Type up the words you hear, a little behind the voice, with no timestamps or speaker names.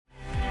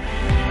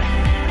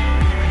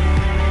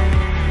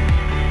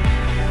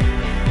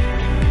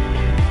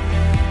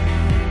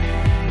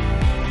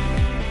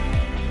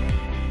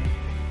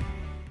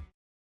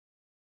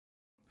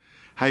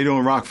How you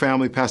doing, Rock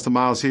family? Pastor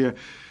Miles here.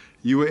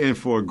 You are in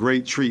for a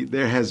great treat.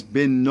 There has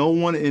been no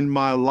one in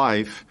my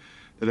life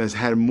that has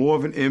had more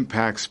of an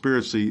impact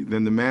spiritually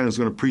than the man who's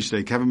going to preach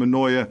today. Kevin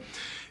Mannoia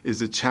is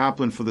the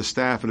chaplain for the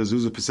staff at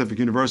Azusa Pacific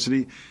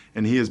University,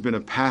 and he has been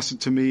a pastor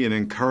to me, an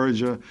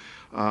encourager,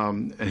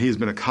 and he has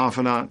been a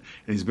confidant,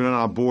 and he's been on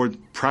our board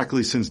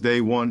practically since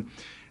day one.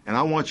 And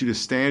I want you to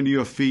stand to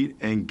your feet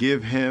and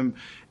give him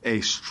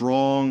a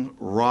strong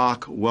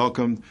rock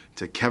welcome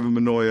to Kevin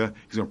Mannoia.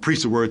 He's going to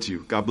preach the word to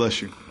you. God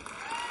bless you.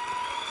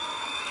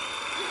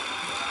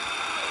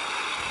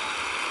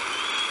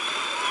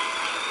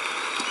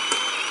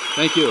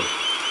 Thank you.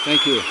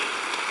 Thank you.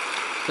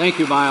 Thank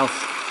you, Miles.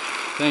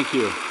 Thank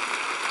you.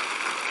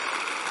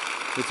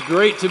 It's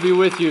great to be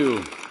with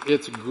you.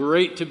 It's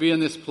great to be in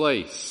this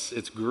place.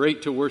 It's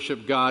great to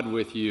worship God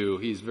with you.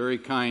 He's very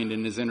kind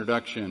in his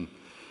introduction.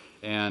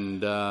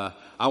 And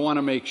I want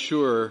to make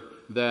sure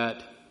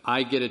that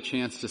I get a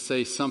chance to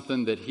say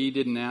something that he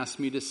didn't ask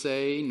me to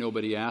say.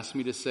 Nobody asked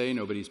me to say.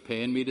 Nobody's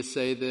paying me to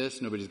say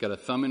this. Nobody's got a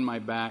thumb in my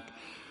back.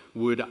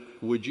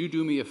 Would you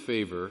do me a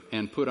favor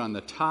and put on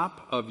the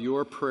top of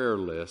your prayer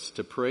list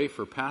to pray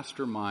for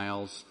Pastor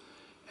Miles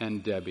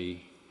and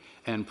Debbie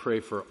and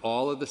pray for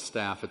all of the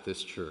staff at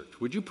this church?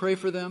 Would you pray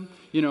for them?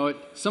 You know,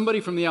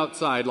 somebody from the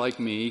outside like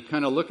me,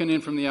 kind of looking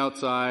in from the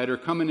outside or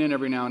coming in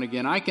every now and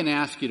again, I can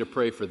ask you to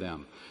pray for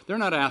them. They're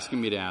not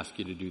asking me to ask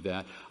you to do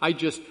that.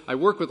 I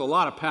work with a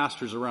lot of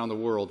pastors around the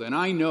world, and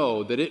I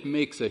know that it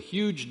makes a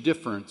huge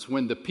difference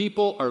when the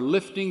people are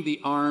lifting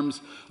the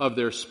arms of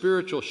their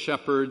spiritual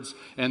shepherds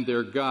and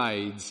their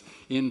guides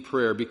in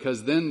prayer,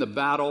 because then the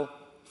battle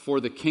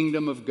for the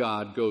kingdom of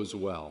God goes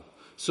well.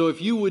 So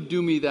if you would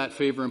do me that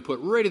favor and put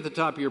right at the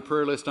top of your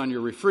prayer list on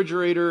your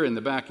refrigerator, in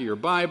the back of your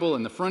Bible,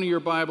 in the front of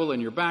your Bible,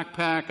 in your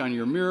backpack, on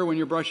your mirror when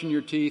you're brushing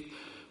your teeth,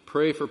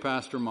 pray for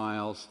Pastor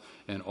Miles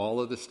and all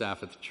of the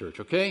staff at the church.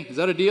 Okay? Is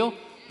that a deal?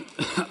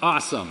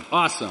 Awesome.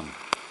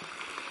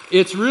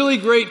 It's really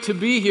great to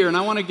be here, and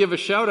I want to give a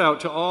shout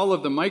out to all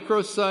of the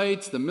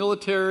microsites, the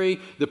military,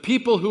 the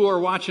people who are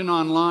watching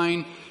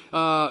online.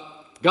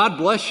 God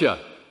bless you.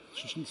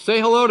 Say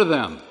hello to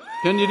them.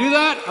 Can you do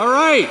that? All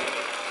right.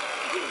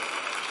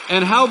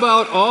 And how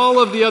about all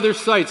of the other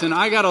sites? And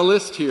I got a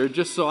list here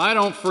just so I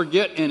don't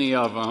forget any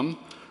of them,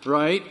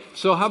 right?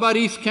 So how about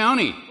East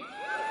County?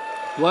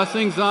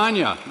 Blessings on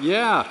you.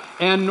 Yeah.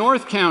 And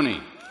North County,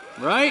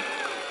 right?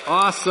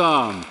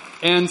 Awesome.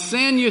 And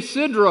San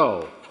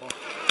Ysidro.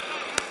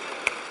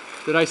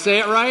 Did I say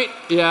it right?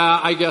 Yeah,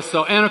 I guess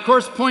so. And of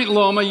course, Point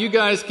Loma. You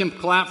guys can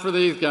clap for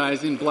these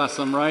guys and bless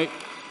them, right?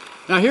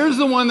 Now here's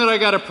the one that I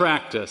got to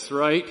practice,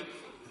 right?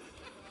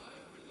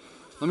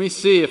 Let me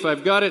see if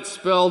I've got it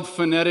spelled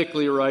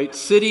phonetically right.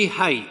 City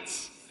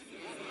Heights.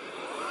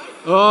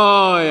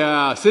 Oh,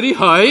 yeah. City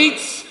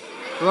Heights,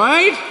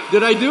 right?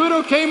 Did I do it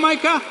okay,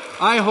 Micah?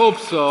 I hope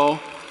so.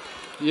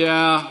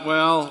 Yeah,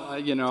 well,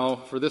 you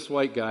know, for this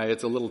white guy,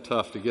 it's a little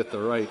tough to get the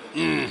right.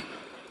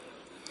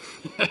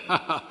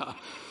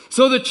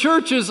 So the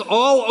church is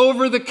all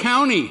over the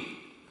county.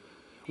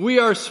 We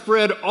are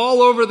spread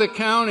all over the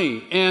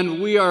county,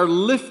 and we are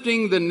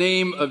lifting the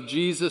name of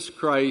Jesus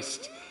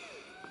Christ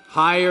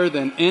higher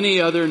than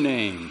any other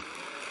name.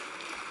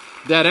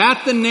 That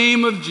at the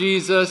name of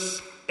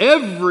Jesus,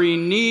 every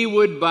knee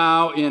would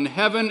bow in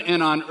heaven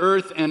and on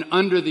earth and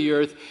under the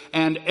earth,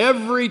 and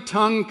every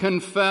tongue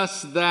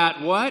confess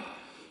that what?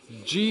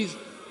 Jesus.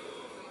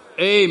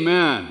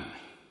 Amen.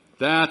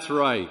 That's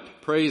right.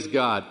 Praise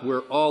God.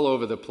 We're all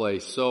over the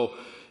place. So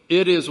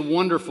it is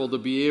wonderful to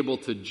be able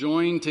to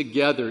join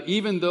together,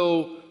 even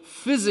though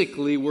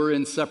physically we're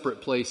in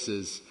separate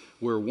places.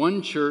 We're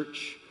one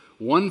church,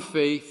 one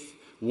faith,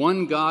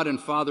 one God and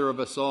Father of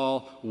us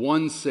all,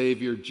 one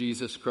Savior,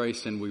 Jesus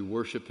Christ, and we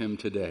worship him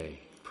today.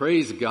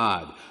 Praise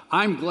God.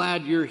 I'm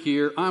glad you're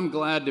here. I'm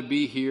glad to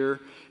be here,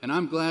 and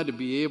I'm glad to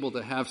be able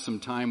to have some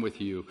time with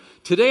you.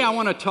 Today I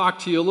want to talk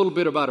to you a little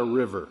bit about a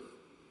river.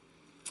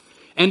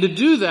 And to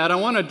do that, I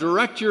want to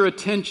direct your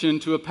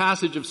attention to a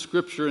passage of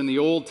Scripture in the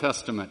Old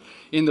Testament.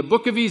 In the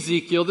book of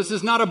Ezekiel, this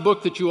is not a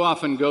book that you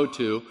often go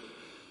to,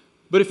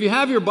 but if you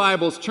have your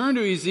Bibles, turn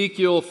to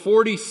Ezekiel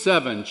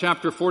 47,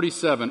 chapter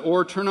 47,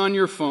 or turn on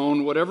your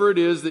phone, whatever it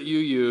is that you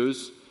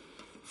use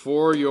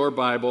for your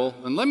Bible.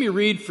 And let me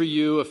read for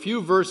you a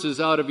few verses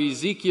out of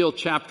Ezekiel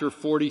chapter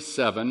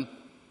 47,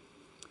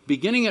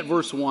 beginning at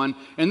verse 1.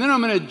 And then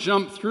I'm going to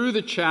jump through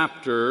the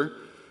chapter,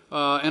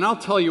 and I'll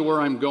tell you where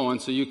I'm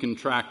going so you can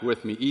track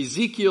with me.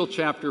 Ezekiel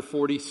chapter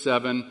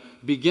 47,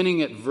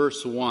 beginning at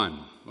verse 1.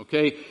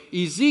 Okay?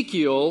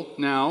 Ezekiel,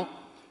 now,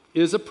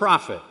 is a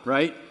prophet,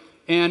 right?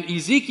 And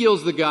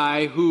Ezekiel's the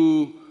guy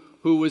who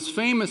was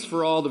famous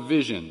for all the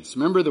visions.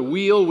 Remember the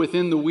wheel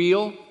within the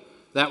wheel?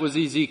 That was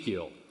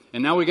Ezekiel.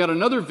 And now we got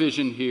another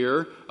vision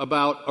here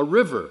about a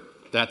river.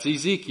 That's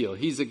Ezekiel.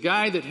 He's a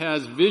guy that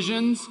has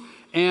visions.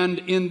 And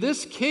in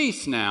this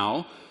case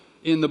now,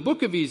 in the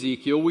book of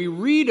Ezekiel, we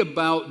read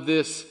about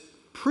this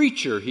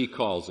preacher, he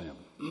calls him.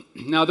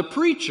 Now the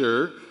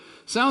preacher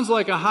sounds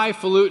like a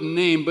highfalutin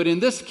name, but in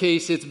this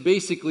case it's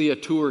basically a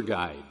tour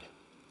guide,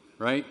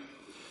 right?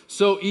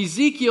 So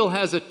Ezekiel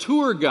has a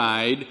tour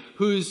guide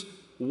who's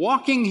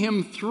walking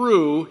him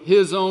through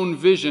his own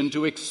vision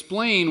to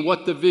explain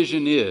what the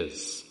vision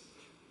is,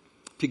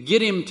 to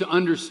get him to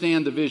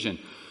understand the vision.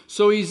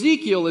 So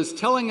Ezekiel is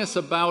telling us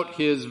about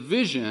his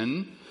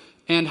vision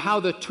and how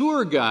the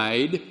tour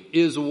guide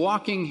is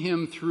walking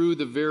him through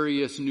the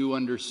various new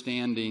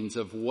understandings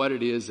of what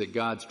it is that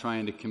God's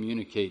trying to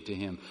communicate to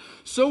him.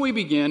 So we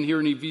begin here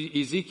in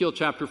Ezekiel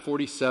chapter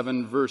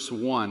 47, verse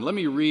 1. Let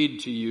me read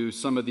to you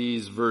some of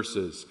these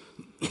verses.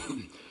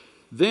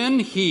 Then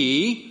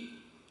he,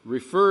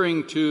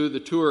 referring to the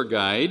tour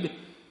guide,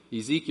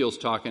 Ezekiel's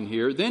talking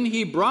here, then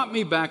he brought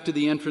me back to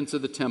the entrance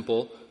of the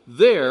temple.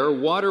 There,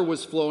 water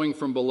was flowing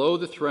from below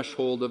the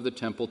threshold of the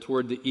temple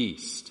toward the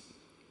east.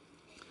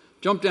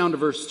 Jump down to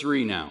verse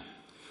 3 now.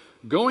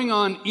 Going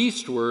on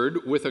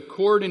eastward with a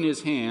cord in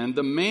his hand,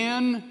 the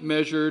man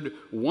measured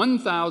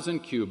 1,000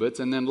 cubits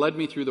and then led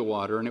me through the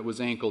water, and it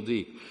was ankle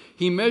deep.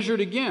 He measured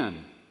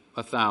again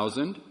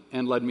 1,000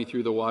 and led me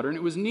through the water, and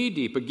it was knee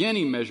deep. Again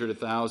he measured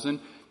 1,000,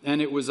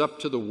 and it was up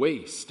to the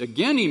waist.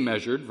 Again he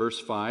measured, verse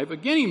 5,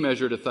 again he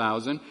measured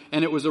 1,000,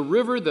 and it was a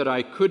river that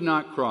I could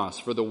not cross,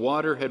 for the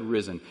water had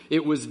risen.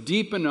 It was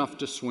deep enough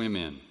to swim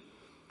in,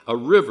 a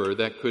river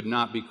that could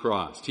not be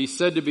crossed. He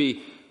said to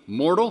me,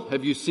 mortal,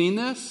 have you seen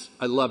this?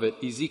 I love it.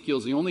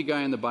 Ezekiel's the only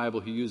guy in the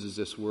Bible who uses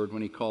this word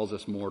when he calls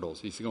us mortals.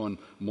 He's going,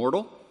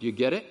 mortal? Do you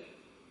get it?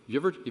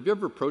 Have you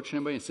ever approached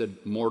anybody and said,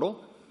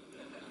 mortal?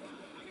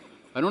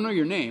 I don't know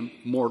your name,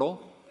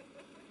 mortal.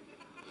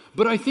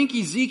 But I think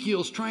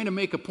Ezekiel's trying to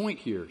make a point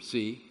here,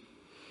 see?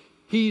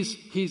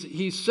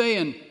 He's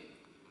saying,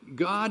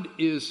 God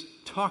is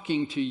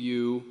talking to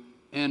you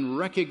and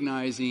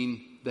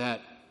recognizing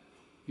that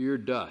you're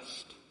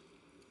dust.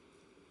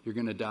 You're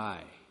going to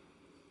die.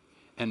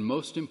 And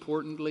most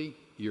importantly,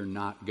 you're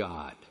not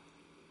God.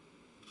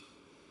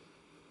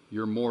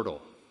 You're mortal.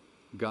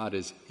 God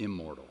is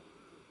immortal.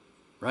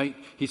 Right?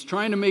 He's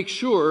trying to make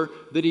sure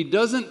that he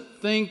doesn't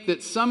think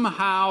that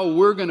somehow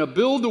we're going to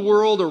build the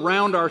world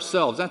around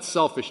ourselves. That's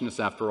selfishness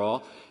after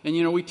all.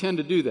 And we tend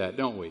to do that,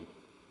 don't we?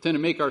 Tend to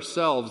make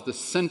ourselves the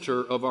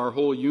center of our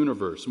whole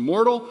universe.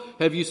 Mortal,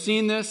 have you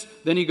seen this?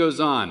 Then he goes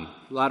on,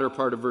 latter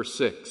part of verse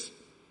 6.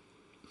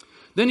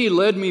 Then he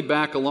led me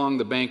back along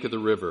the bank of the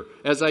river.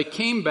 As I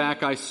came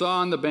back, I saw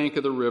on the bank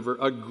of the river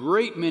a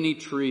great many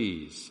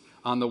trees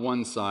on the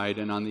one side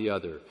and on the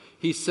other.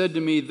 He said to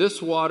me, this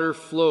water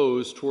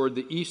flows toward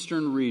the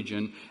eastern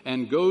region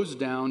and goes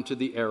down to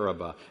the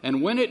Arabah.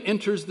 And when it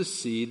enters the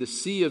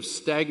sea of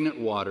stagnant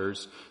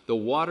waters, the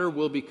water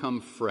will become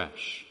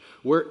fresh.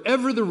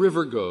 Wherever the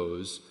river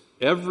goes,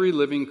 every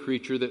living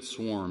creature that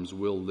swarms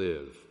will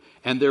live.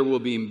 And there will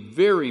be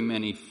very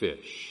many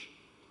fish.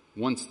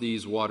 Once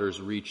these waters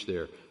reach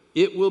there,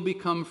 it will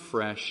become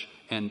fresh,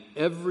 and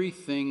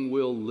everything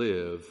will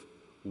live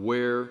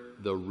where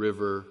the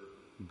river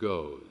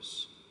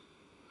goes.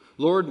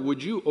 Lord,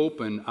 would you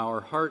open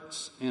our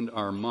hearts and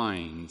our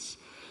minds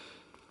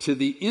to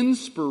the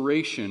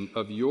inspiration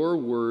of your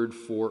word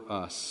for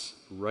us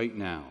right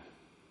now.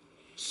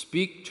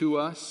 Speak to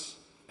us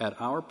at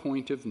our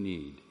point of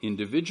need,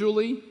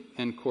 individually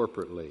and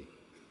corporately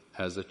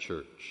as a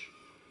church.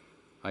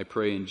 I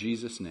pray in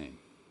Jesus' name,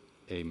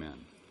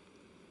 amen.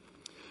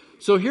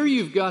 So here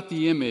you've got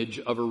the image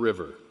of a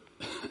river.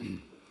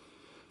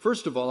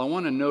 First of all, I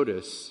want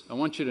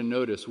you to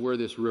notice where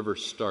this river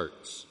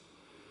starts.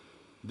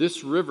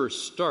 This river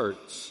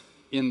starts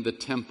in the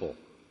temple.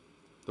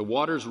 The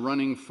water's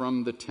running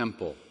from the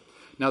temple.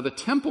 Now, the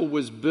temple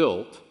was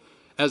built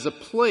as a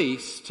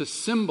place to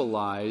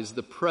symbolize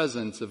the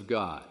presence of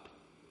God.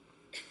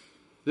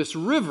 This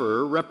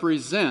river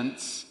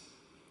represents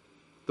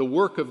the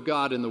work of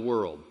God in the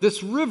world.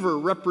 This river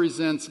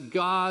represents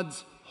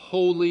God's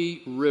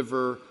holy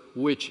river,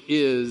 which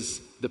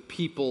is the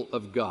people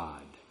of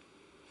God.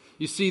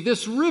 You see,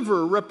 this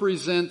river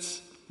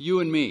represents you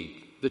and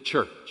me, the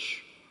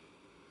church.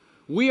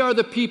 We are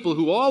the people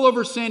who all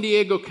over San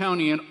Diego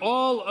County and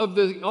all of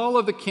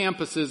the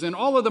campuses and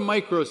all of the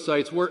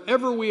microsites,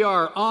 wherever we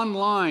are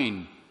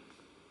online,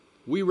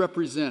 we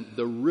represent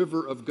the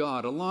river of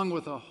God along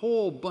with a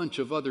whole bunch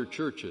of other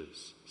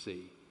churches,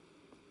 see.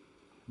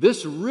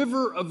 This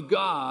river of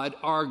God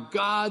are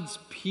God's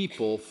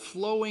people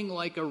flowing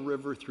like a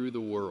river through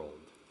the world.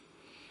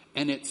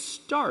 And it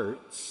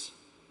starts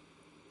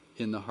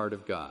in the heart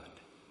of God.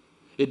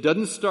 It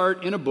doesn't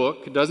start in a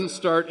book. It doesn't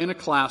start in a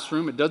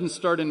classroom. It doesn't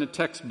start in a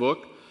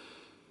textbook.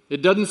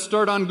 It doesn't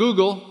start on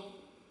Google.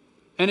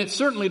 And it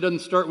certainly doesn't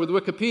start with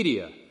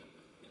Wikipedia.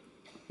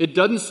 It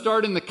doesn't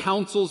start in the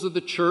councils of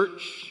the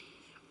church,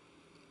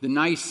 the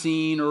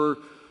Nicene or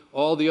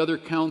all the other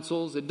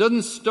councils. It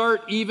doesn't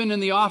start even in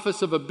the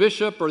office of a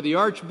bishop or the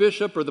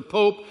archbishop or the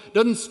pope. It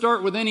doesn't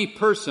start with any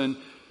person.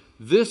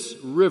 This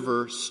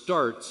river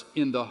starts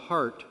in the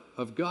heart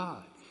of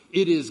God.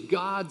 It is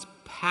God's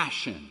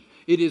passion.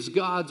 It is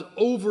God's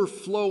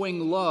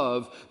overflowing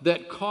love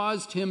that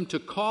caused him to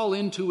call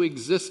into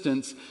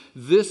existence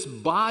this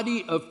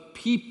body of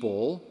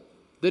people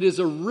that is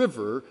a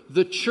river,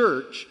 the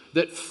church,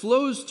 that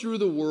flows through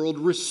the world,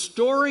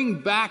 restoring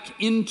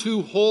back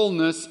into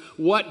wholeness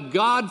what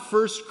God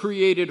first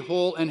created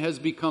whole and has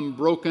become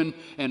broken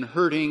and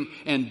hurting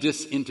and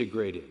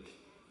disintegrated.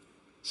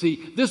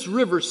 See, this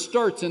river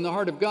starts in the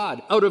heart of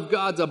God. Out of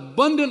God's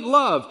abundant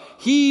love,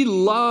 He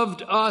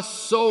loved us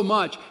so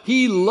much.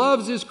 He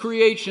loves His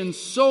creation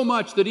so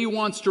much that He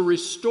wants to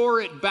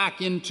restore it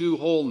back into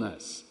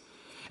wholeness.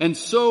 And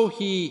so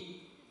He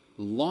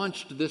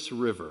launched this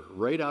river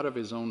right out of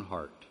His own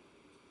heart.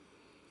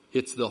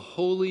 It's the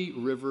holy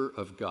river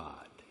of God.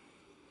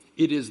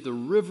 It is the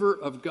river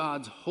of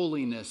God's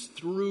holiness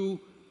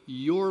through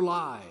your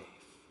life,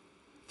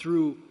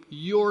 through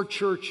your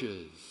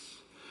churches,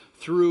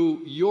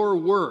 through your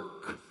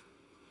work,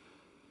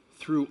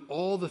 through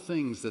all the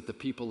things that the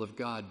people of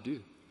God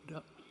do.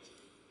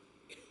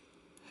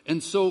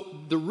 And so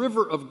the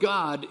river of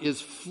God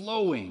is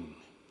flowing.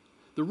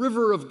 The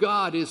river of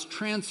God is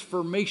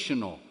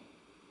transformational.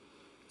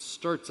 It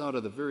starts out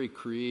of the very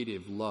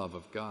creative love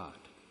of God.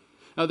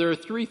 Now, there are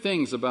three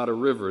things about a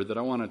river that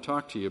I want to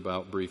talk to you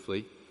about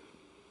briefly.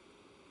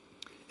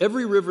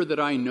 Every river that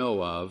I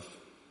know of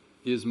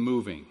is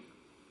moving.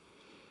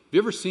 Have you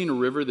ever seen a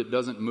river that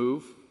doesn't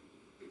move?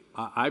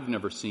 I've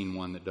never seen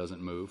one that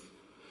doesn't move.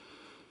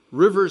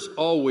 Rivers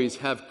always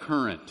have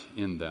current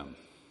in them.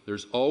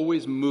 There's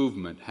always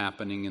movement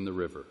happening in the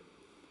river.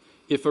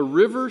 If a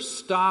river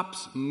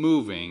stops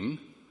moving,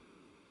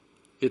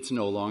 it's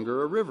no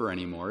longer a river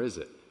anymore, is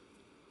it?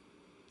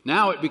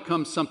 Now it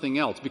becomes something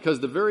else, because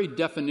the very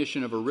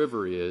definition of a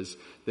river is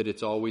that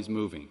it's always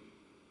moving.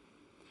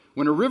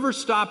 When a river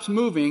stops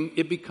moving,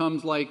 it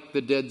becomes like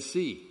the Dead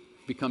Sea.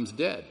 It becomes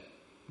dead.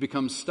 It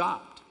becomes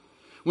stopped.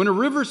 When a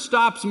river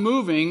stops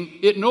moving,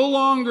 it no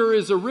longer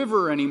is a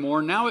river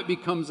anymore. Now it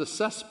becomes a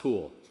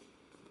cesspool.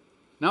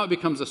 Now it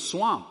becomes a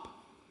swamp.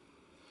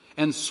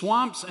 And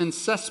swamps and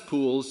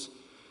cesspools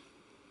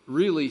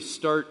really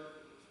start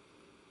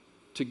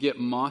to get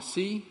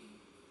mossy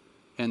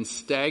and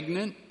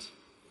stagnant.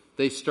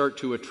 They start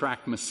to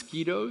attract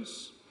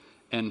mosquitoes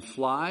and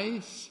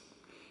flies.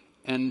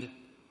 And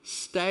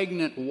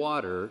stagnant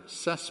water,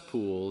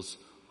 cesspools,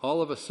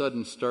 all of a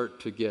sudden start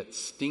to get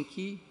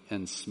stinky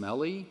and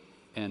smelly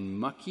and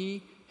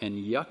mucky and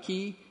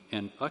yucky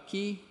and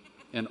ucky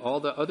and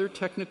all the other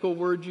technical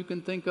words you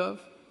can think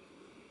of.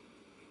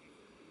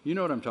 You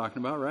know what I'm talking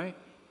about, right?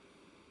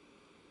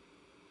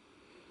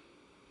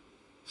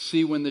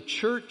 See, when the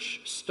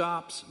church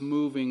stops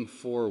moving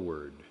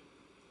forward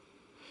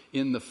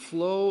in the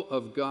flow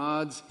of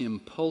God's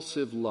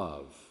impulsive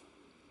love,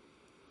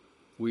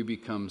 we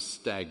become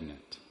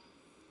stagnant.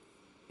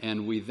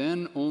 And we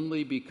then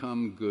only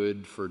become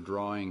good for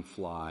drawing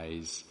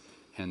flies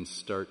and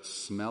start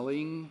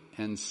smelling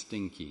and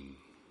stinking.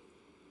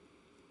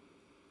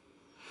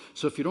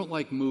 So if you don't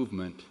like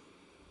movement,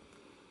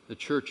 the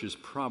church is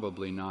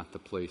probably not the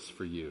place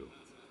for you.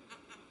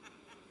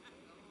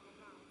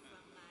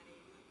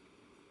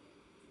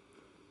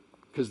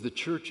 Because the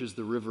church is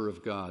the river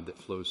of God that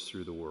flows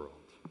through the world.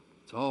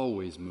 It's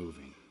always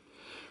moving.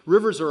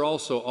 Rivers are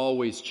also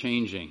always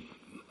changing.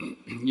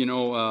 You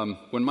know,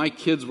 when my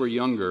kids were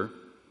younger,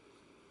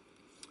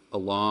 a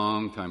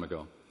long time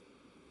ago,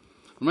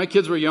 when my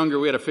kids were younger,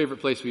 we had a favorite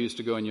place we used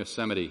to go in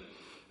Yosemite.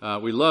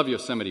 We love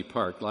Yosemite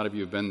Park. A lot of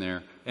you have been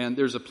there. And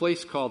there's a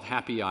place called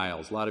Happy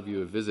Isles. A lot of you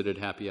have visited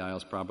Happy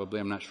Isles probably.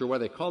 I'm not sure why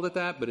they called it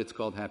that, but it's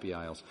called Happy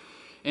Isles.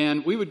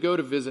 And we would go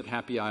to visit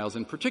Happy Isles,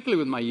 and particularly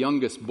with my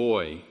youngest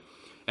boy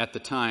at the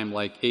time,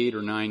 like 8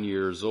 or 9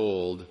 years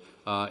old,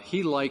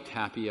 he liked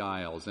Happy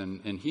Isles,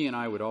 and he and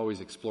I would always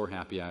explore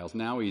Happy Isles.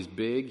 Now he's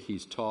big,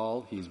 he's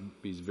tall, he's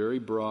very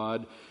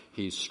broad,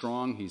 he's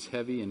strong, he's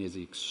heavy, and he's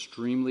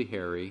extremely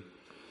hairy.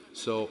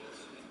 So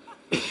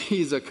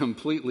he's a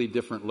completely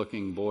different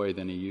looking boy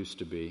than he used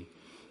to be.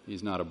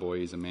 He's not a boy,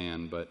 he's a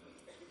man, but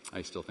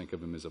I still think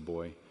of him as a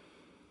boy.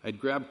 I'd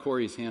grab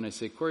Corey's hand, I'd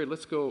say, Corey,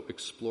 let's go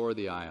explore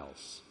the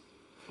Isles.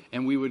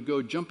 And we would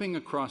go jumping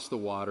across the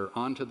water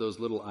onto those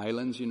little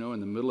islands, you know, in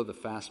the middle of the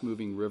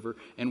fast-moving river,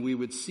 and we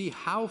would see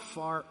how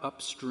far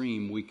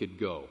upstream we could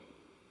go.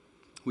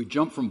 We'd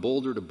jump from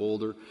boulder to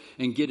boulder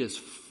and get as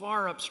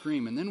far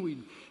upstream. And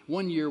then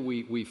one year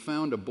we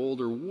found a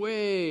boulder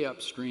way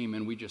upstream,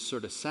 and we just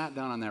sort of sat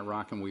down on that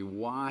rock and we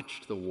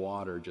watched the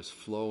water just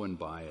flowing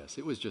by us.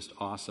 It was just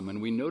awesome.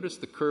 And we noticed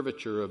the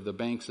curvature of the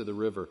banks of the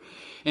river.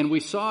 And we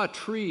saw a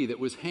tree that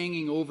was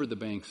hanging over the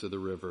banks of the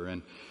river,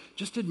 and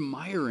just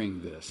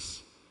admiring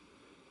this.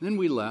 Then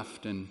we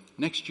left, and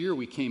next year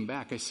we came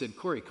back. I said,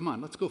 Corey, come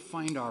on, let's go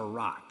find our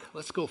rock.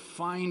 Let's go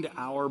find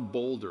our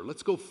boulder.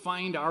 Let's go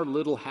find our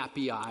little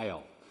happy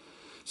isle.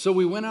 So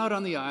we went out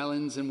on the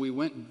islands, and we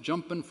went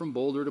jumping from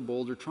boulder to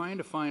boulder, trying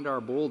to find our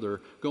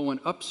boulder,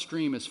 going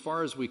upstream as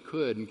far as we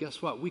could. And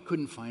guess what? We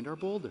couldn't find our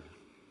boulder.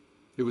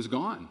 It was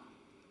gone.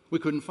 We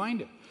couldn't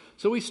find it.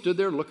 So we stood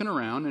there looking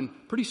around, and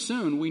pretty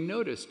soon we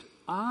noticed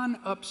on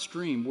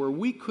upstream, where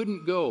we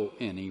couldn't go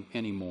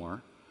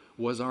anymore,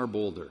 was our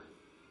boulder.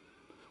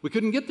 We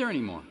couldn't get there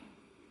anymore.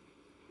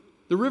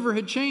 The river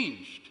had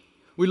changed.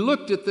 We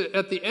looked at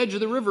the edge of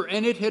the river,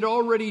 and it had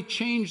already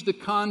changed the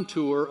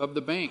contour of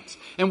the banks.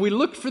 And we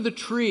looked for the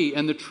tree,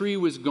 and the tree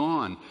was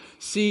gone.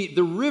 See,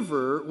 the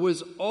river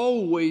was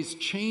always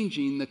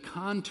changing the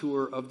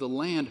contour of the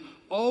land,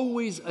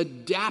 always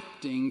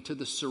adapting to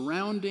the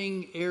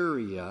surrounding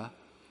area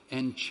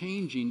and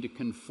changing to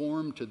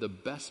conform to the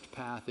best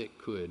path it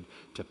could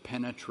to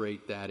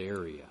penetrate that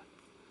area.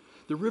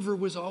 The river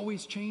was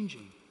always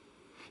changing.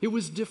 It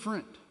was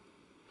different.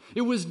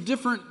 It was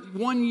different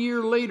 1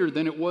 year later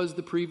than it was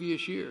the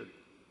previous year.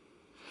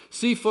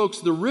 See, folks,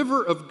 the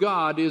river of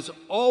God is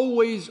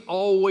always,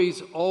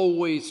 always,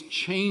 always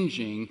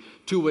changing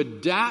to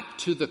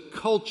adapt to the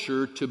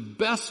culture to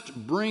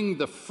best bring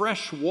the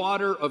fresh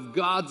water of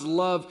God's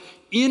love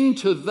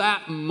into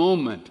that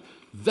moment.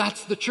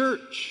 That's the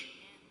church.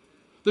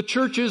 The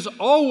church is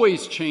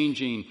always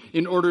changing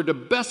in order to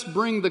best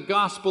bring the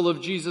gospel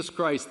of Jesus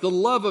Christ, the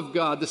love of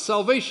God, the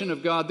salvation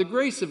of God, the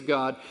grace of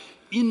God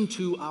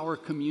into our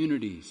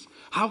communities.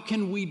 How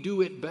can we do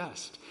it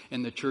best?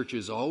 And the church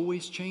is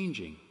always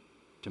changing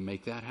to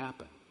make that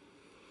happen.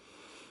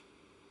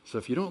 So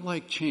if you don't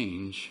like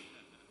change,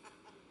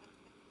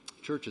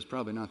 church is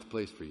probably not the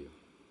place for you.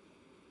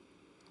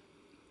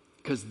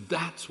 Because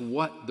that's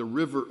what the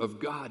river of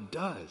God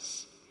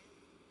does.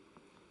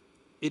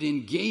 It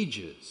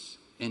engages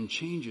and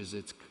changes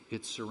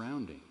its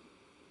surrounding.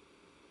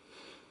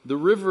 The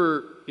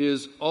river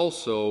is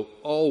also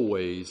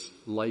always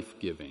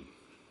life-giving.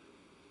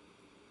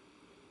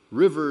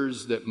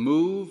 Rivers that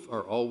move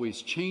are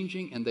always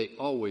changing, and they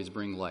always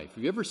bring life.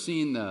 Have you ever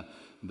seen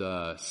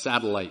the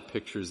satellite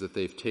pictures that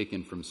they've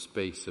taken from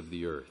space of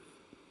the earth?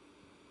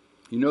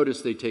 You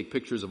notice they take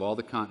pictures of all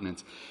the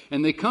continents,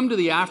 and they come to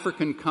the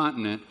African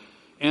continent,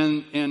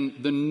 and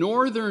the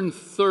northern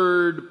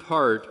third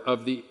part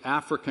of the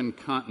African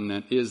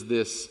continent is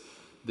this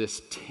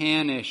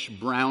tannish,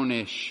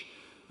 brownish,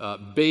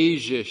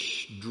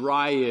 beigeish,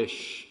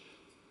 dryish.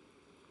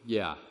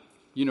 Yeah,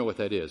 you know what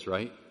that is,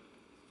 right?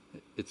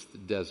 It's the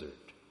desert.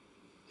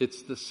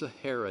 It's the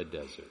Sahara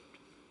Desert.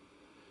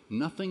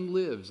 Nothing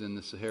lives in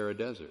the Sahara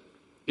Desert.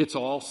 It's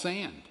all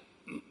sand.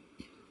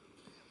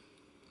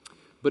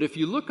 But if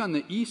you look on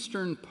the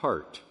eastern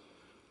part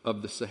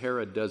of the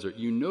Sahara Desert,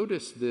 you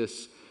notice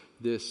this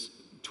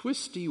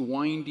twisty,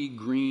 windy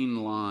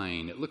green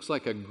line. It looks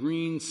like a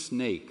green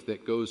snake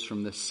that goes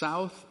from the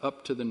south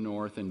up to the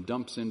north and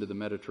dumps into the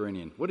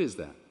Mediterranean. What is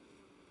that?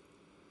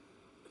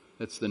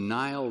 That's the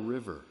Nile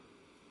River.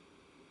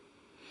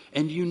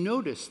 And you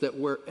notice that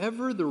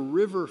wherever the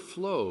river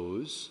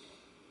flows,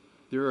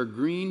 there are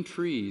green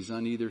trees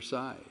on either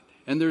side.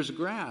 And there's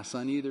grass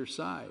on either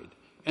side.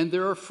 And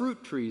there are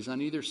fruit trees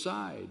on either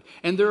side.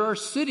 And there are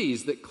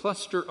cities that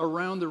cluster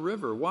around the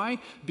river. Why?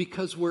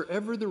 Because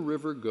wherever the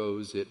river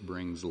goes, it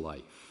brings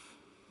life.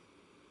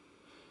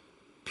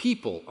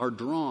 People are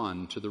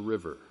drawn to the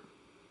river.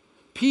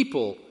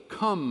 People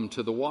come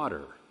to the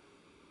water.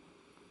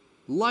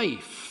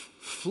 Life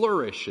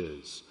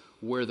flourishes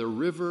where the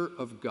river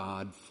of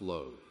God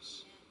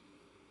flows.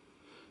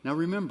 Now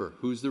remember,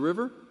 who's the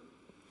river?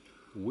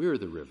 We're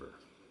the river.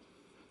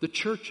 The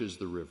church is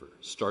the river.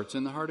 Starts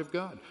in the heart of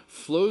God,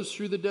 flows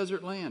through the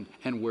desert land,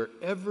 and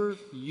wherever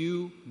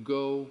you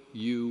go,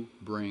 you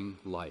bring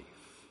life.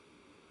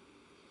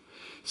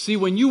 See,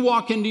 when you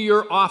walk into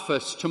your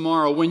office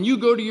tomorrow, when you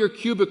go to your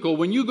cubicle,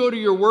 when you go to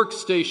your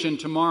workstation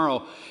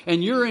tomorrow,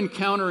 and you're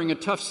encountering a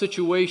tough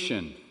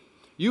situation,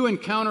 you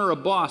encounter a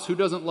boss who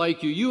doesn't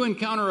like you, you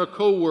encounter a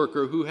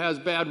coworker who has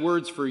bad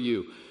words for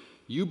you,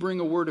 you bring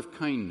a word of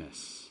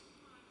kindness.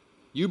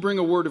 You bring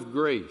a word of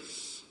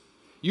grace.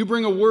 You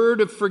bring a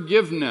word of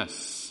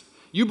forgiveness.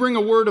 You bring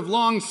a word of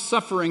long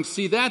suffering.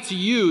 See, that's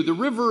you, the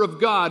river of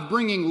God,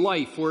 bringing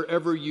life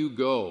wherever you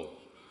go.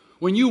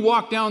 When you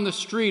walk down the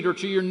street or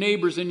to your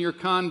neighbors in your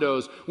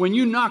condos, when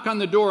you knock on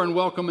the door and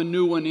welcome a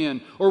new one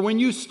in, or when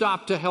you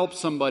stop to help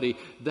somebody,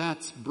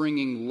 that's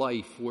bringing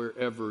life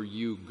wherever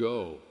you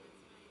go.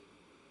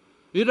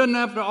 You doesn't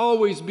have to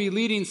always be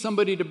leading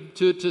somebody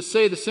to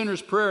say the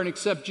sinner's prayer and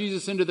accept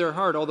Jesus into their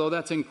heart, although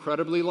that's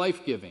incredibly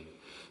life-giving.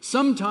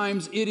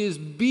 Sometimes it is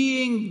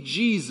being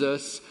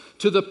Jesus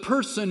to the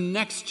person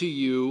next to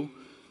you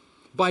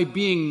by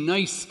being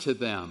nice to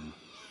them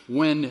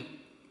when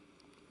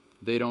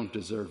they don't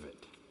deserve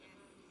it.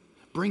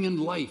 Bringing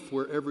life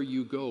wherever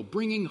you go.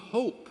 Bringing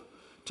hope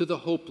to the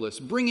hopeless.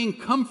 Bringing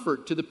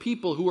comfort to the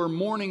people who are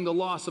mourning the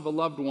loss of a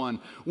loved one.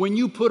 When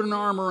you put an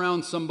arm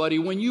around somebody,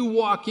 when you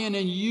walk in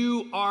and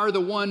you are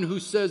the one who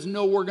says,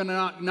 no, we're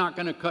not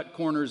going to cut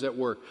corners at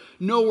work.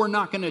 No, we're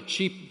not going to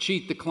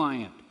cheat the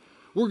client.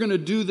 We're going to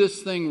do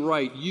this thing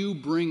right. You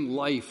bring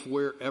life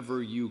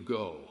wherever you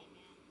go.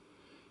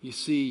 You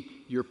see,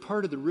 you're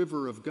part of the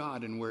river of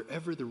God, and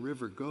wherever the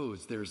river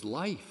goes, there's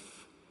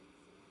life.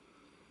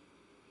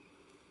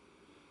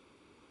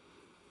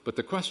 But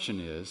the question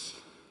is,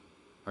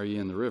 are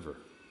you in the river?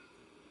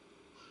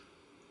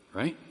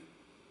 Right?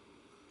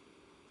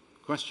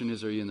 The question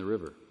is, are you in the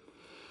river?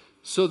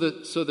 So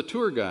the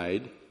tour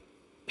guide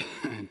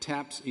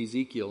taps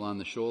Ezekiel on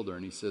the shoulder,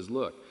 and he says,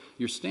 look,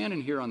 you're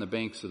standing here on the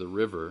banks of the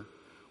river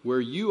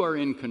where you are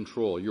in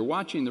control. You're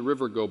watching the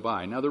river go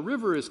by. Now, the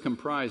river is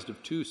comprised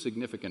of two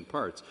significant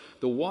parts: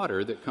 the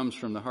water that comes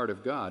from the heart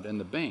of God, and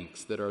the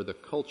banks that are the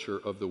culture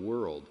of the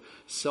world.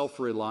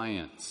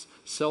 Self-reliance,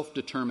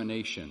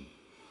 self-determination.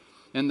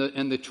 And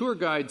the tour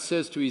guide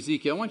says to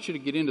Ezekiel, I want you to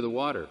get into the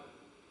water.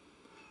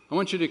 I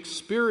want you to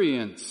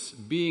experience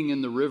being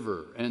in the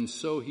river. And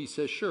so he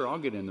says, sure, I'll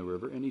get in the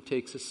river. And he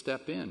takes a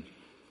step in.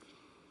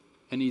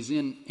 And he's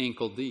in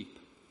ankle deep.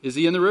 Is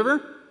he in the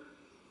river?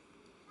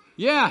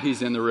 Yeah,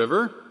 he's in the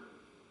river.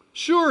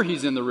 Sure,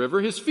 he's in the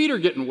river. His feet are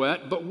getting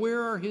wet, but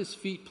where are his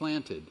feet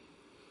planted?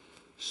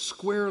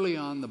 Squarely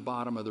on the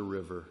bottom of the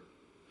river.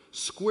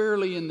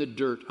 Squarely in the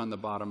dirt on the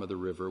bottom of the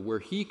river, where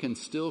he can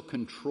still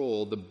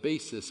control the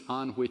basis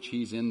on which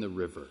he's in the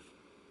river.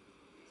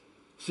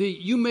 See,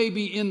 you may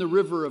be in the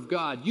river of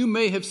God. You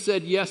may have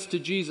said yes to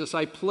Jesus.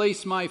 I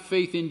place my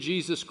faith in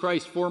Jesus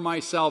Christ for my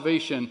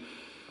salvation.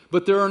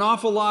 But there are an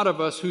awful lot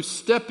of us who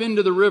step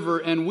into the river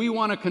and we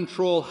want to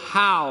control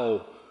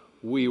how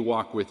we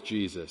walk with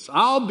Jesus.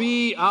 I'll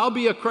be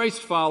a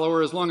Christ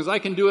follower as long as I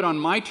can do it on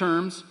my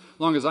terms, as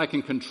long as I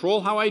can control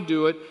how I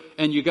do it,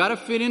 and you got to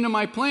fit into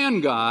my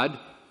plan, God.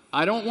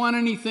 I don't want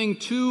anything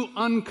too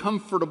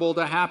uncomfortable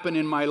to happen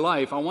in my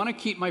life. I want to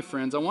keep my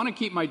friends. I want to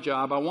keep my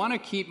job. I want to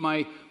keep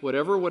my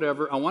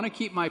whatever. I want to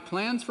keep my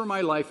plans for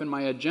my life and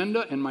my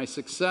agenda and my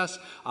success.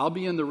 I'll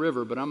be in the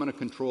river, but I'm going to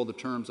control the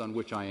terms on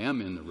which I am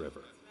in the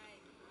river.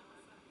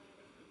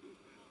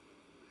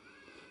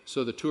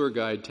 So the tour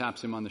guide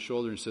taps him on the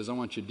shoulder and says, I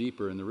want you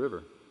deeper in the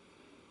river.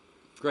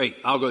 Great,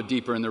 I'll go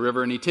deeper in the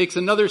river. And he takes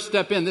another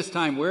step in, this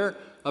time where?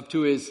 Up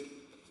to his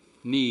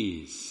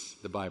knees,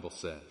 the Bible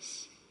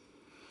says.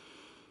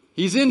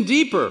 He's in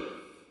deeper.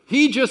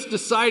 He just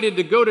decided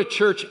to go to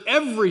church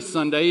every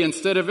Sunday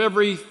instead of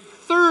every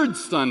third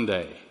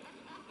Sunday.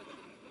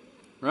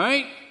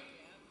 Right?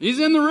 He's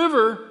in the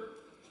river,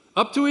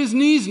 up to his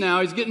knees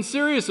now. He's getting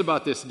serious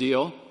about this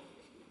deal.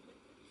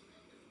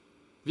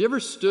 Have you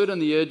ever stood on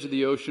the edge of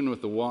the ocean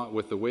with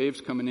the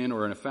waves coming in,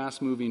 or in a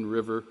fast-moving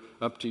river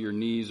up to your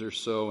knees or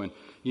so, and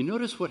you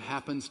notice what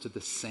happens to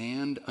the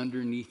sand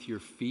underneath your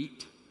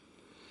feet?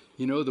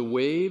 You know, the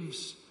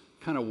waves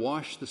kind of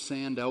wash the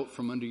sand out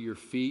from under your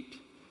feet.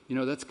 You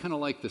know, that's kind of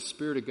like the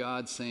Spirit of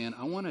God saying,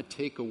 I want to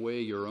take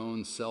away your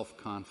own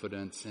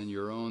self-confidence and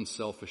your own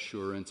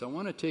self-assurance. I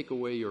want to take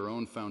away your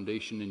own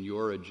foundation and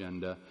your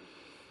agenda.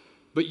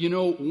 But you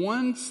know,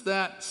 once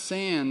that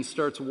sand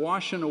starts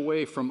washing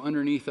away from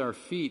underneath our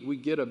feet, we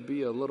get to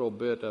be a little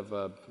bit of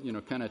a,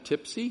 kind of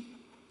tipsy.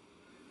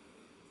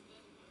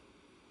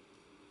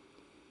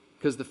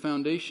 Because the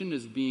foundation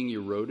is being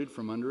eroded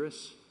from under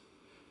us.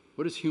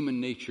 What does human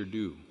nature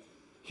do?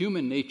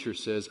 Human nature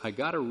says, I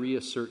got to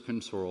reassert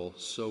control,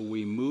 so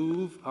we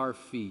move our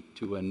feet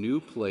to a new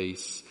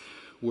place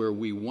where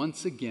we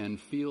once again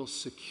feel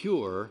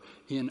secure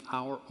in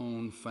our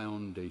own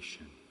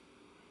foundation.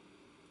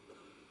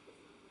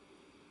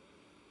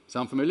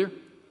 Sound familiar?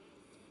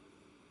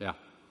 Yeah.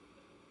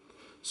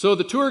 So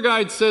the tour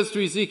guide says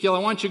to Ezekiel, I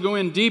want you to go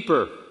in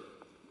deeper.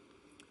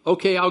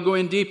 Okay, I'll go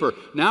in deeper.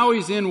 Now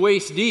he's in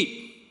waist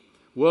deep.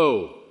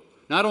 Whoa.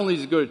 Not only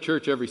does he go to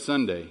church every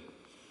Sunday,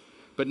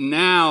 but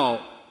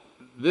now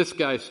this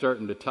guy's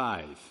starting to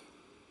tithe.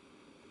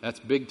 That's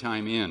big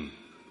time in.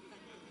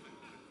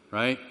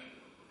 Right?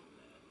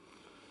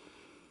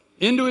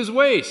 Into his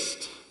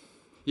waist.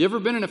 You ever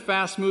been in a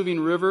fast-moving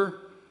river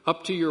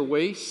up to your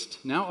waist?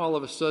 Now all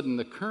of a sudden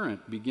the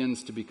current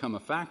begins to become a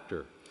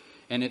factor.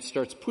 And it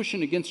starts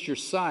pushing against your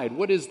side.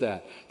 What is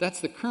that? That's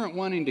the current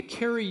wanting to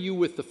carry you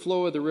with the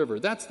flow of the river.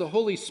 That's the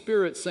Holy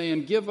Spirit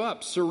saying, give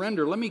up,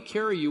 surrender. Let me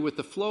carry you with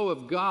the flow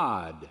of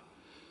God.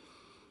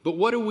 But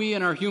what do we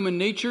in our human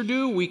nature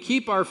do? We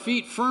keep our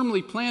feet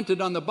firmly planted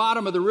on the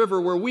bottom of the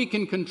river where we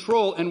can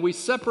control, and we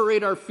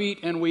separate our feet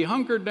and we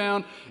hunker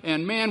down,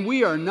 and man,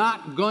 we are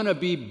not going to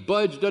be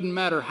budged. Doesn't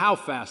matter how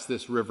fast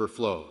this river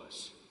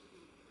flows.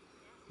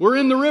 We're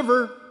in the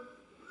river.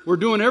 We're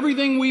doing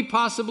everything we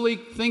possibly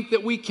think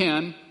that we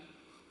can,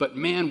 but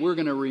man, we're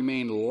going to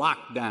remain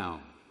locked down.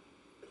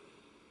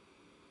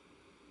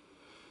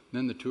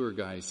 Then the tour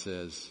guide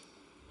says,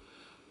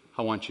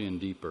 I want you in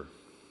deeper.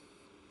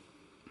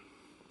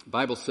 The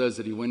Bible says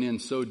that he went in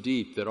so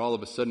deep that all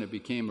of a sudden it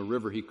became a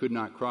river he could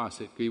not cross.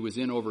 He was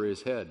in over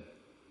his head.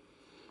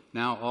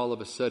 Now all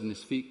of a sudden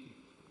his feet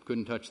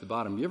couldn't touch the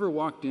bottom. You ever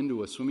walked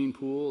into a swimming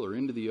pool or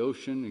into the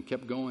ocean and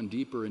kept going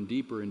deeper and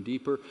deeper and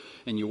deeper,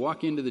 and you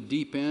walk into the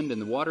deep end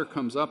and the water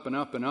comes up and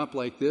up and up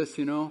like this,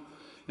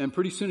 and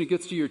pretty soon it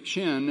gets to your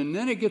chin, and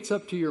then it gets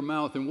up to your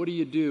mouth, and what do?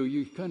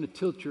 You kind of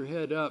tilt your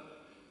head up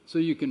so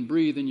you can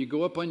breathe, and you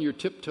go up on your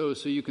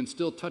tiptoes so you can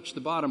still touch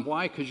the bottom.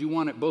 Why? Because you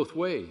want it both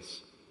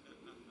ways.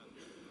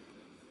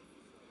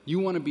 You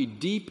want to be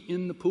deep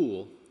in the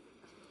pool,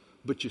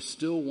 but you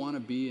still want to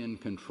be in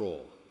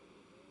control.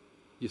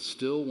 You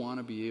still want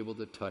to be able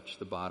to touch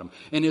the bottom.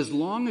 And as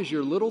long as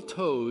your little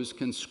toes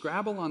can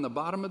scrabble on the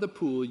bottom of the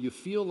pool, you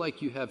feel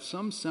like you have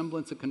some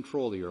semblance of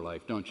control of your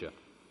life, don't you?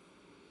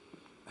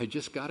 I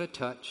just got to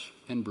touch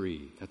and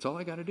breathe. That's all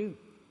I got to do.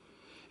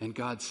 And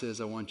God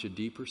says, I want you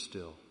deeper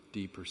still.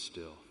 deeper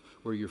still,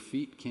 where your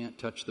feet can't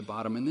touch the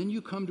bottom. And then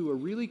you come to a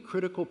really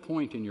critical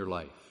point in your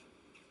life,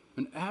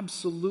 an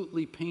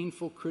absolutely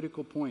painful,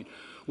 critical point,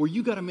 where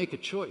you got to make a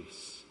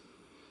choice.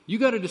 You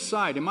got to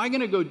decide, am I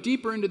going to go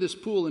deeper into this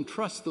pool and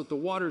trust that the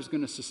water is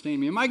going to sustain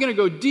me? Am I going to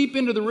go deep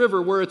into the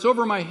river where it's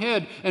over my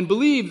head and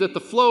believe that the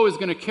flow is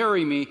going to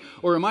carry me?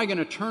 Or am I going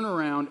to turn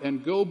around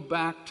and go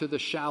back to the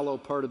shallow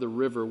part of the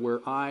river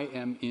where I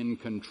am in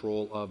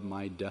control of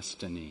my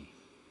destiny,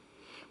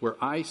 where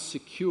I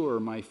secure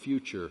my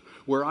future,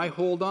 where I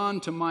hold on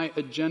to my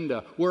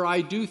agenda, where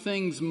I do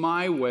things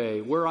my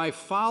way, where I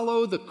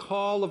follow the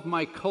call of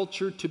my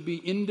culture to be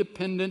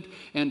independent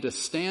and to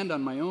stand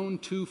on my own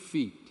 2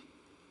 feet?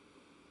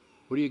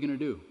 What are you going to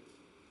do?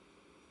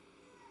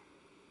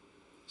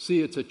 See,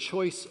 it's a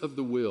choice of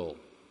the will.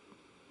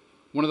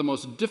 One of the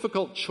most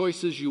difficult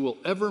choices you will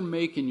ever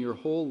make in your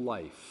whole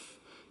life,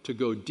 to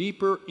go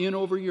deeper in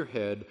over your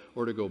head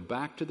or to go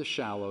back to the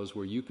shallows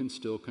where you can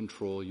still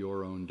control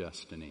your own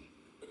destiny.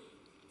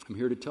 I'm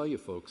here to tell you,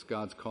 folks,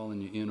 God's calling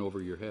you in over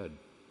your head.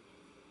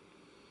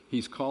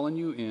 He's calling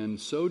you in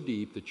so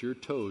deep that your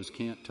toes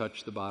can't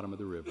touch the bottom of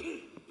the river.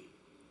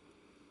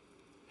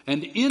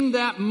 And in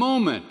that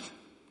moment,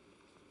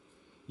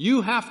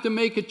 you have to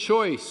make a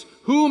choice.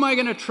 Who am I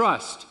going to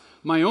trust?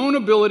 My own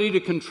ability to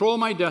control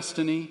my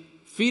destiny,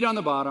 feet on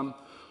the bottom,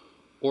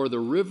 or the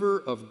river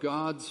of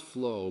God's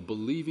flow,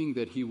 believing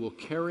that He will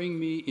carry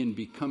me in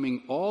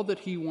becoming all that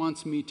He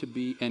wants me to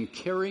be and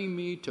carrying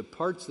me to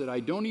parts that I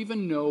don't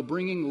even know,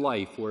 bringing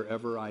life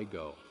wherever I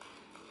go.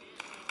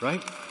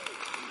 Right?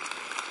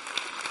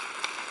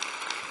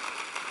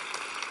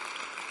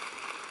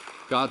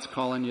 God's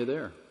calling you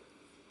there.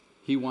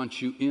 He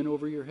wants you in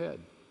over your head.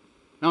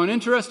 Now, an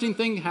interesting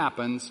thing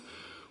happens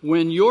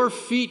when your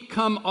feet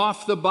come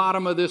off the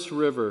bottom of this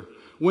river.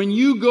 When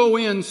you go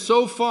in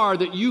so far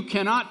that you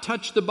cannot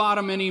touch the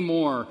bottom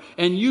anymore,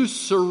 and you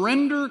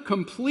surrender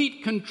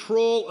complete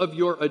control of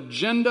your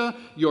agenda,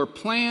 your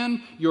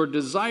plan, your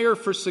desire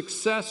for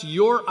success,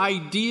 your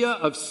idea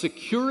of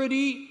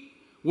security,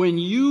 when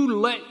you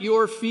let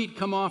your feet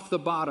come off the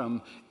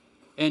bottom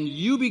and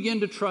you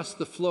begin to trust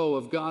the flow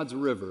of God's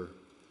river,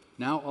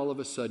 now all of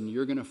a sudden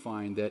you're going to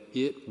find that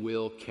it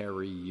will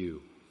carry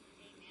you.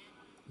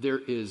 There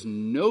is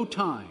no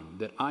time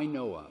that I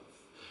know of,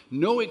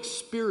 no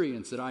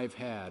experience that I've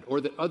had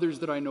or that others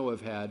that I know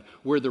have had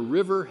where the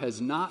river has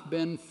not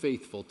been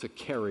faithful to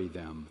carry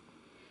them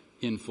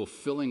in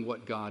fulfilling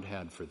what God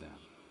had for them.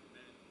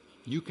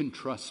 You can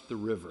trust the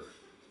river.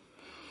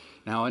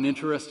 Now, an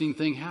interesting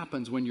thing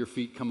happens when your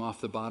feet come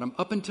off the bottom.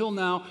 Up until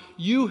now,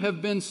 you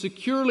have been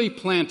securely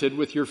planted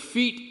with your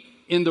feet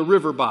in the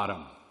river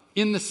bottom,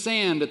 in the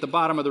sand at the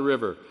bottom of the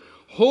river,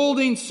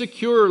 holding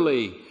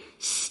securely,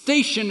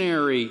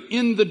 stationary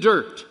in the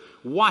dirt,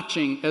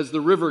 watching as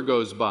the river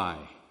goes by.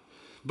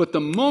 But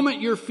the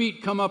moment your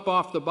feet come up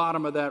off the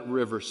bottom of that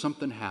river,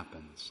 something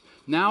happens.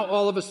 Now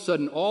all of a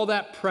sudden, all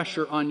that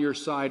pressure on your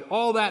side,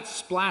 all that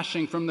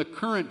splashing from the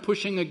current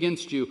pushing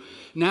against you,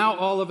 now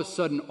all of a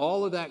sudden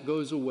all of that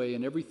goes away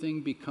and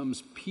everything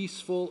becomes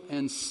peaceful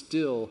and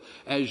still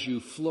as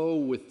you flow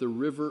with the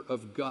river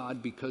of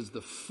God, because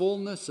the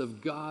fullness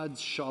of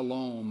God's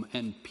shalom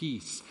and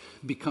peace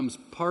becomes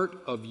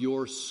part of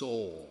your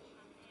soul.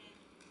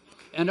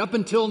 And up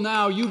until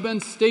now, you've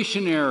been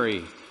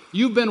stationary.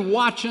 You've been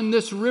watching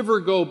this river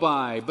go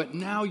by, but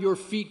now your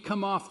feet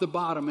come off the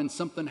bottom and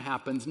something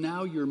happens.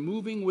 Now you're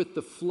moving with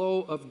the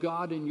flow of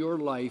God in your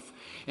life,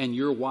 and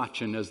you're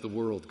watching as the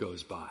world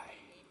goes by.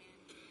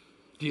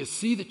 Do you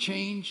see the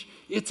change?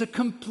 It's a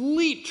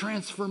complete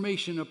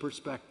transformation of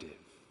perspective.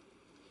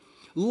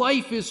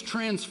 Life is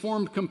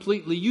transformed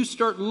completely. You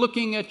start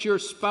looking at your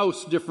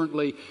spouse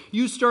differently.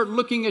 You start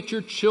looking at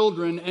your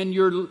children and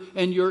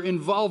your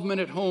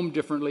involvement at home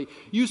differently.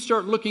 You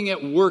start looking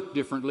at work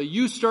differently.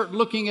 You start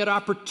looking at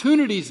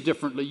opportunities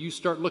differently. You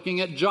start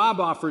looking at job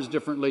offers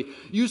differently.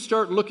 You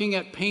start looking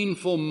at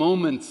painful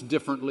moments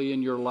differently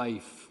in your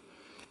life.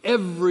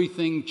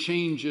 Everything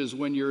changes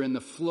when you're in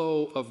the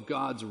flow of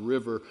God's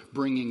river,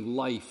 bringing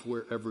life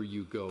wherever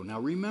you go. Now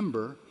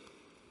remember,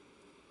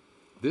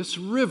 this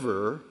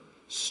river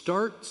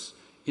starts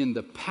in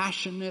the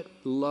passionate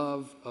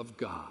love of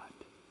God,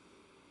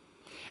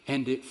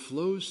 and it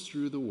flows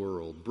through the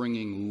world,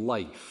 bringing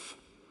life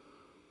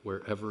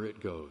wherever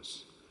it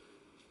goes.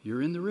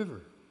 You're in the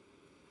river.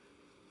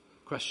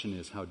 Question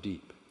is, how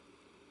deep?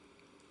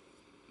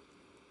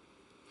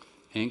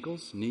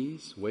 Ankles,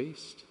 knees,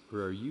 waist,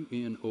 or are you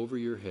in over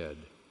your head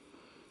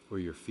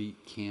where your feet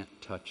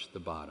can't touch the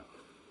bottom,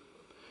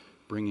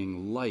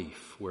 bringing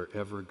life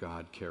wherever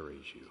God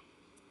carries you?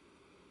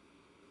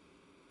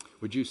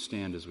 Would you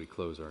stand as we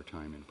close our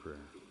time in prayer?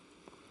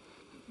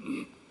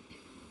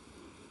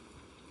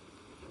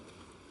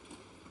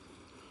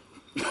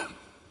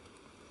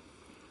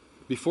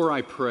 Before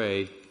I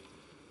pray,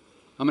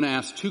 I'm going to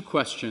ask 2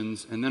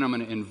 questions, and then I'm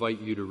going to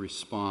invite you to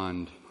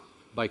respond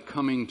by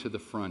coming to the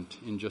front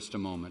in just a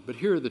moment. But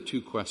here are the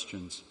 2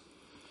 questions.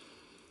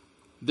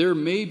 There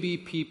may be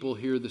people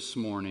here this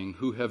morning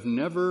who have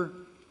never,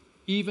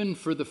 even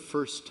for the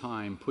first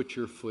time, put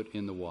your foot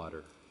in the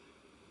water.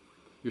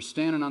 You're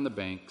standing on the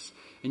banks,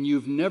 and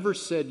you've never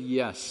said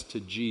yes to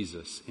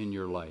Jesus in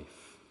your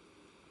life.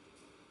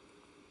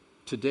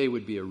 Today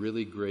would be a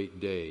really great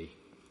day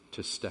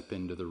to step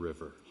into the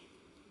river.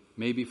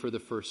 Maybe for the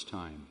first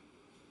time.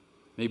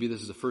 Maybe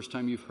this is the first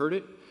time you've heard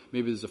it.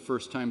 Maybe this is the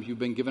first time you've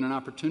been given an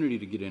opportunity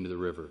to get into the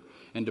river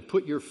and to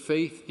put your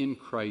faith in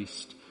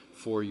Christ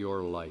for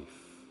your life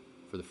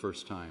for the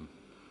first time.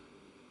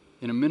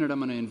 In a minute, I'm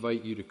going to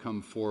invite you to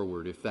come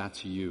forward if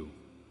that's you.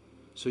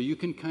 So you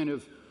can kind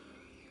of,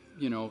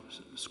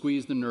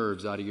 squeeze the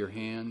nerves out of your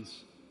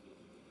hands.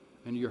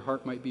 And your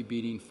heart might be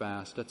beating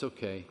fast. That's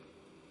okay.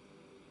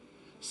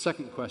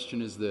 Second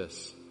question is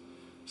this.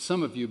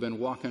 Some of you have been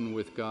walking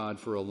with God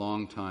for a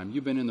long time.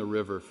 You've been in the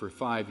river for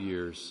 5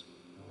 years,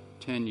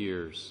 10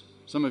 years.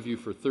 Some of you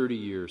for 30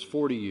 years,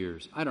 40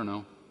 years. I don't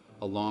know.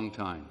 A long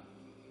time.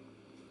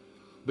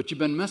 But you've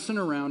been messing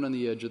around on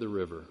the edge of the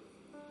river.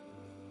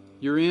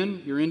 You're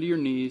into your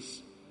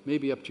knees,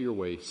 maybe up to your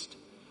waist.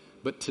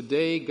 But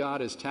today,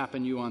 God is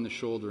tapping you on the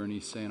shoulder and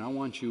He's saying, I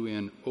want you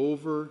in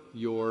over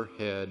your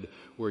head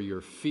where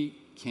your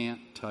feet can't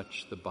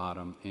touch the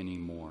bottom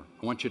anymore.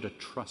 I want you to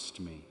trust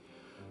me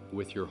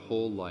with your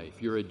whole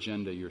life, your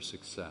agenda, your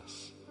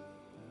success,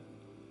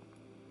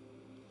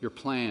 your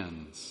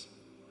plans,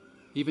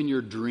 even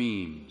your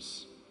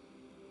dreams.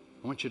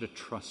 I want you to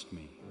trust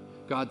me.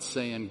 God's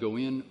saying, go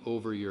in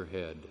over your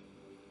head.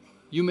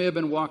 You may have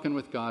been walking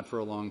with God for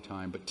a long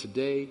time, but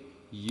today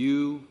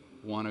you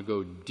want to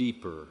go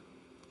deeper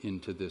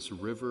into this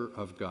river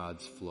of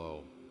God's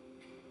flow.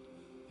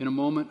 In a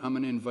moment, I'm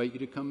going to invite you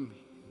to come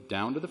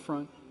down to the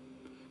front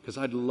because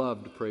I'd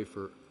love to pray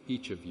for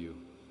each of you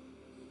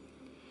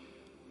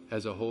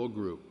as a whole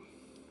group.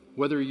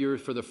 Whether you're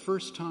for the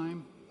first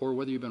time or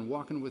whether you've been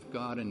walking with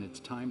God and it's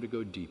time to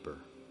go deeper.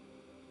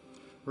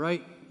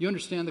 Right? You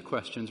understand the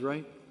questions,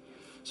 right?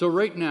 So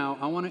right now,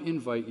 I want to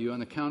invite you on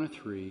the count of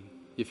 3.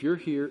 If you're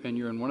here and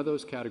you're in one of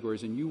those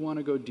categories and you want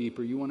to go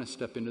deeper, you want to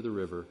step into the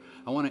river,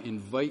 I want to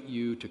invite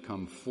you to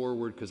come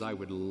forward because I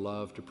would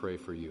love to pray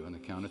for you on the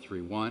count of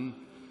 3. 1,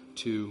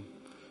 2,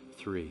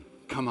 3.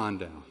 Come on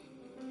down.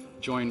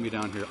 Join me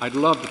down here. I'd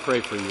love to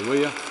pray for you, will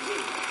you?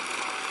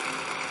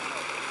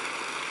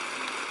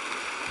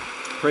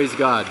 Praise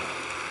God.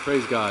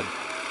 Praise God.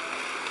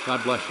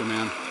 God bless you,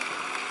 man.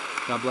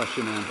 God bless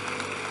you, man.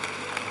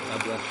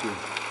 God bless you.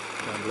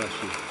 God bless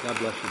you. God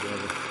bless you,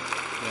 brother.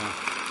 Yeah.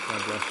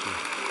 God bless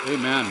you.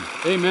 Amen.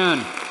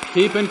 Amen.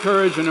 Keep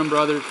encouraging them,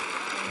 brothers.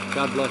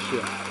 God bless you.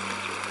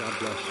 God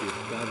bless you.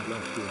 God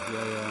bless you.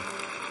 Yeah.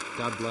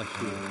 God bless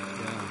you.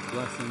 Yeah.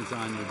 Blessings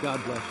on you.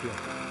 God bless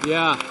you.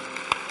 Yeah.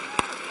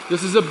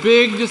 This is a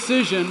big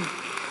decision.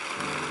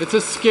 It's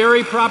a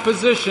scary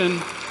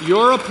proposition.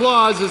 Your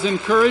applause is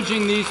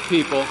encouraging these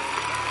people.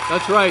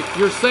 That's right.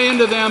 You're saying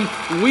to them,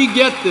 we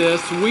get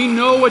this. We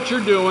know what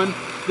you're doing.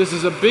 This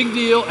is a big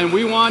deal, and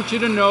we want you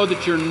to know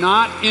that you're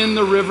not in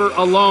the river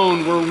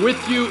alone. We're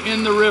with you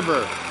in the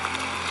river.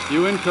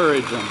 You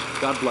encourage them.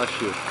 God bless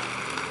you.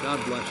 God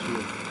bless you.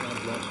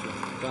 God bless you.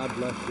 God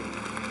bless you.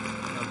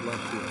 God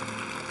bless you.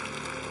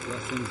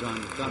 Blessings on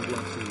you. God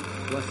bless you.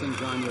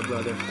 Blessings on you,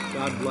 brother.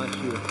 God bless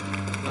you.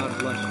 God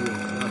bless you.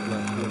 God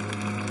bless you.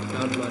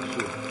 God bless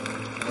you.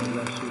 God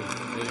bless you.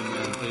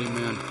 Amen.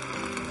 Amen.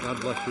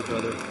 God bless you,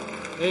 brother.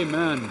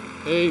 Amen.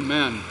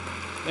 Amen.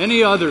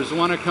 Any others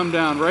want to come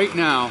down right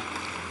now?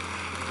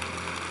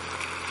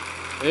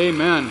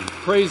 Amen.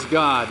 Praise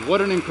God.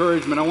 What an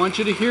encouragement. I want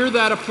you to hear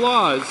that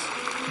applause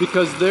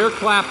because they're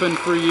clapping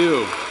for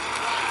you.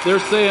 They're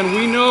saying,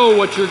 we know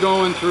what you're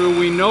going through.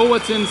 We know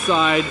what's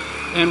inside,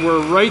 and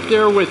we're right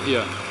there with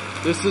you.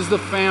 This is the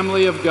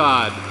family of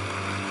God.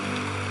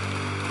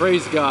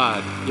 Praise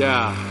God.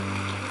 Yeah.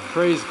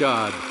 Praise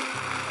God.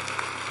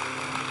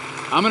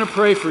 I'm going to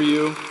pray for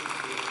you.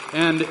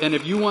 And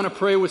if you want to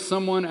pray with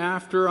someone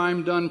after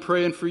I'm done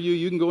praying for you,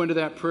 you can go into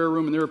that prayer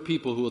room and there are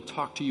people who will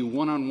talk to you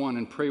one-on-one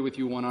and pray with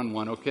you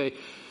one-on-one, okay?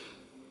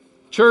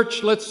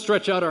 Church, let's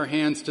stretch out our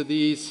hands to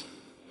these.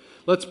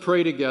 Let's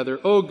pray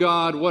together. Oh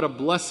God, what a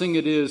blessing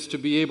it is to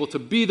be able to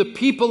be the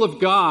people of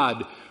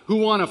God who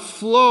want to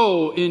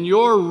flow in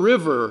your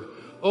river.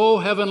 Oh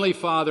Heavenly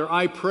Father,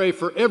 I pray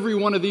for every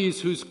one of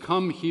these who's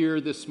come here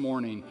this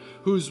morning,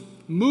 who's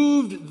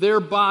moved their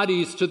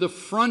bodies to the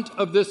front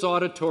of this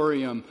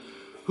auditorium,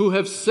 who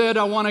have said,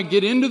 I want to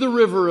get into the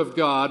river of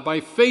God by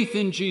faith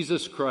in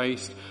Jesus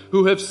Christ,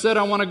 who have said,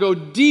 I want to go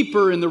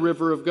deeper in the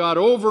river of God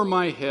over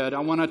my head. I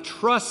want to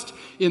trust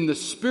in the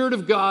Spirit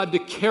of God to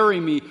carry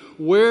me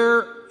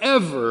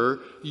wherever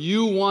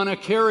you want to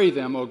carry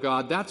them, oh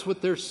God. That's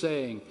what they're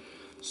saying.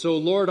 So,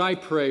 Lord, I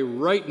pray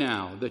right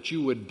now that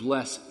you would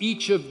bless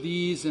each of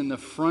these in the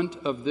front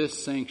of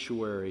this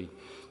sanctuary,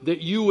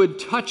 that you would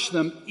touch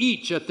them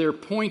each at their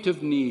point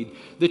of need,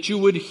 that you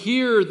would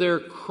hear their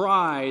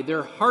cry,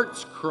 their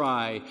heart's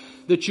cry,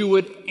 that you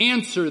would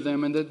answer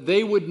them, and that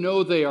they would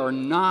know they are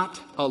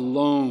not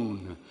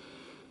alone.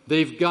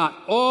 They've got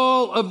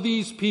all of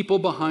these people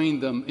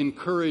behind them,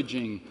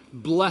 encouraging,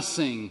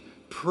 blessing,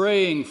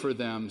 praying for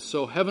them.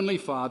 So, Heavenly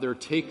Father,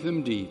 take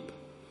them deep.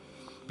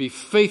 Be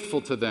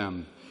faithful to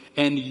them.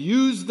 and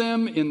use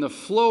them in the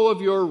flow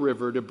of your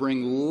river to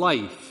bring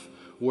life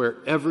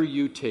wherever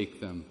you take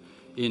them.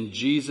 In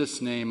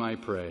Jesus' name I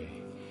pray.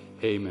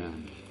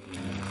 Amen.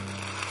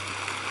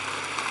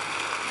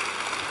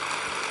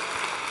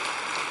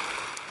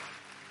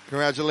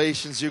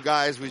 Congratulations, you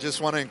guys. We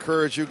just want to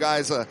encourage you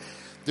guys.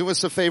 Do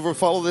us a favor.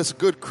 Follow this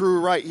good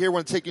crew right here. We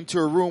want to take you into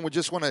a room. We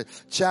just want to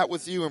chat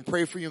with you and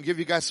pray for you and give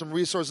you guys some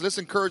resources. Let's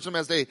encourage them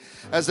as they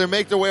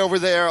make their way over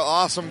there.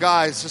 Awesome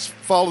guys. Just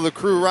follow the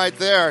crew right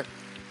there.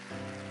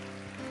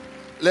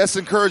 Let's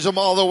encourage them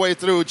all the way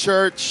through,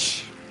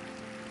 church.